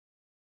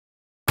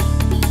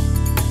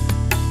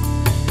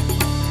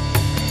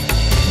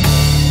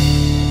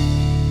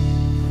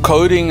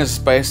Coding is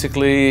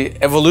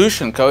basically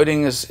evolution.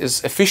 Coding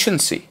is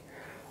efficiency.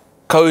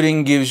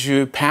 Coding gives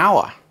you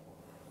power.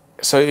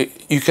 So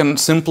you can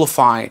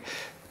simplify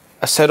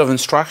a set of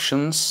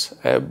instructions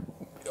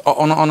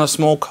on a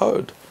small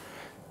code.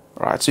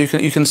 Right? So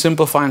you can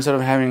simplify, instead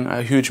of having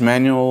a huge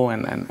manual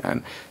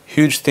and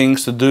huge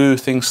things to do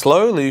things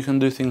slowly, you can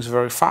do things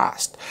very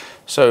fast.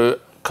 So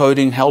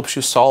coding helps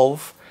you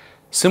solve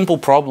simple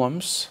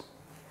problems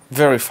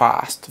very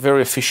fast,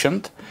 very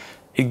efficient.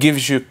 It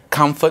gives you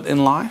comfort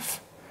in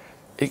life.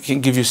 It can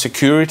give you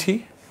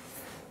security.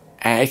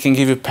 And it can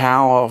give you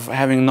power of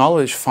having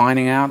knowledge,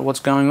 finding out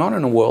what's going on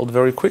in the world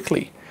very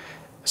quickly.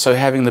 So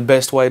having the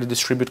best way to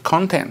distribute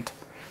content.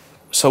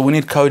 So we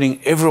need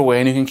coding everywhere,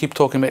 and you can keep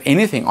talking about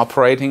anything,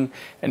 operating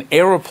an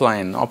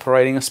aeroplane,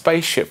 operating a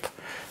spaceship,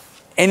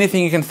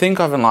 anything you can think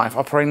of in life,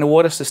 operating the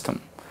water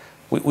system.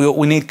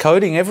 We need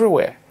coding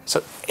everywhere.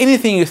 So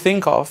anything you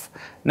think of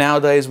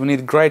nowadays, we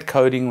need great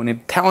coding, we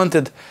need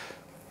talented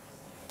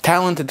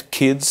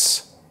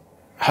kids,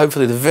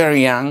 hopefully the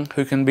very young,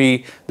 who can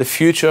be the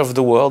future of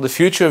the world, the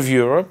future of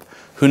Europe,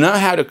 who know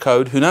how to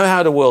code, who know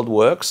how the world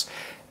works,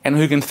 and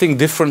who can think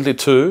differently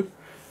too,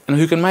 and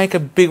who can make a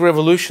big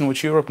revolution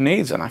which Europe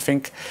needs. And I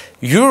think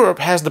Europe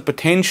has the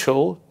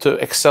potential to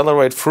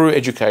accelerate through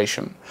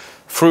education,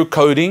 through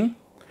coding,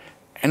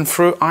 and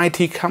through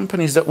IT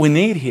companies that we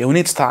need here. We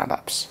need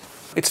startups.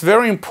 It's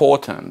very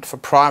important for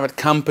private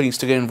companies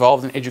to get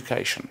involved in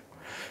education.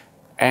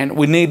 And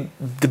we need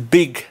the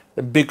big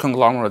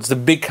conglomerates, the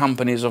big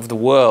companies of the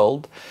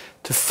world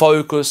to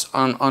focus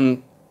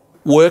on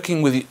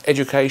working with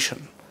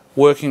education,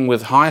 working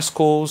with high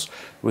schools,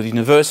 with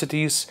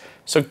universities,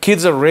 so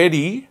kids are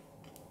ready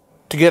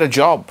to get a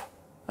job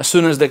as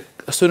soon as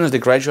they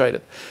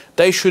graduated.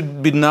 They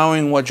should be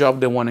knowing what job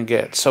they want to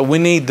get. So we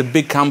need the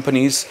big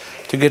companies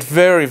to get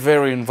very,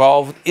 very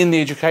involved in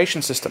the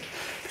education system,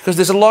 because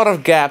there's a lot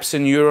of gaps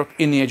in Europe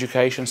in the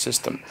education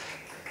system.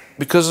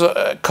 Because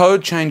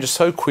code changes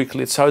so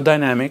quickly, it's so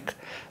dynamic,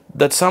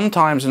 that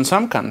sometimes in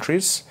some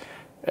countries,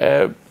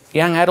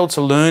 young adults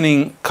are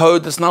learning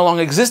code that's no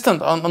longer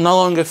existent, or no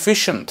longer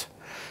efficient.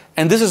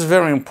 And this is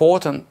very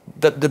important,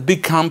 that the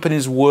big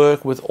companies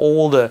work with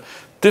all the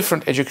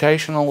different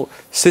educational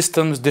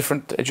systems,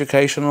 different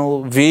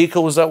educational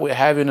vehicles that we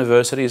have,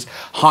 universities,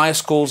 high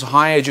schools,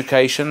 higher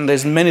education.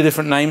 There's many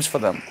different names for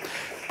them.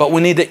 But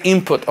we need the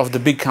input of the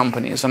big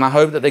companies, and I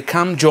hope that they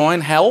come,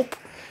 join, help,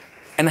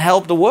 and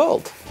help the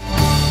world.